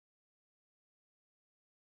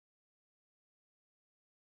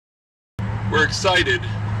We're excited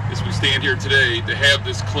as we stand here today to have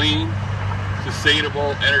this clean,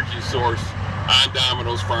 sustainable energy source on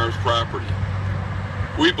Domino's Farms property.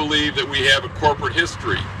 We believe that we have a corporate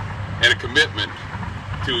history and a commitment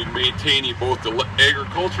to maintaining both the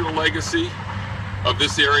agricultural legacy of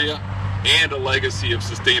this area and a legacy of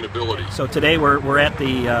sustainability. So today we're at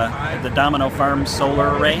the Domino Farms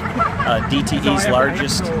solar array, DTE's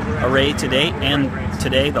largest array to date, and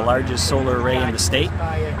today the largest solar array in the state.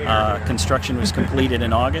 Construction was completed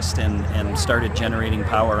in August and started generating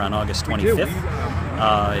power on August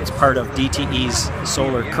 25th. It's part of DTE's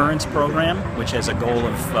Solar Currents program, which has a goal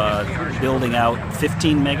of building out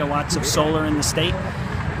 15 megawatts of solar in the state.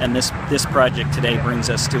 And this project today brings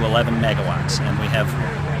us to 11 megawatts, and we have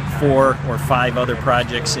 4 or 5 other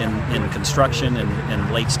projects in construction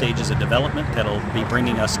and late stages of development that'll be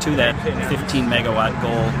bringing us to that 15 megawatt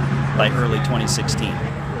goal by early 2016.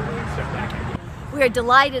 We are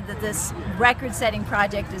delighted that this record-setting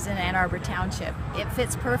project is in Ann Arbor Township. It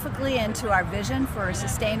fits perfectly into our vision for a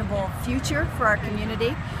sustainable future for our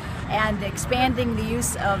community, and expanding the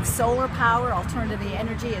use of solar power, alternative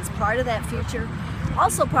energy, is part of that future.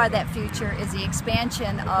 Also part of that future is the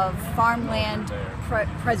expansion of farmland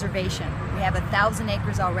preservation. We have 1,000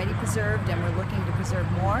 acres already preserved, and we're looking to preserve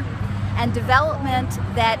more. And development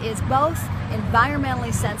that is both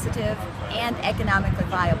environmentally sensitive and economically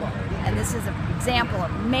viable. And this is a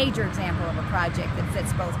major example of a project that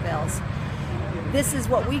fits both bills. This is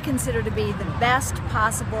what we consider to be the best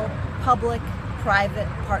possible public-private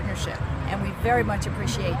partnership. And we very much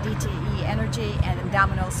appreciate DTE Energy and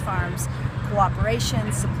Domino's Farms'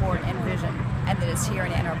 cooperation, support, and vision, and that is here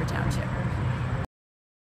in Ann Arbor Township.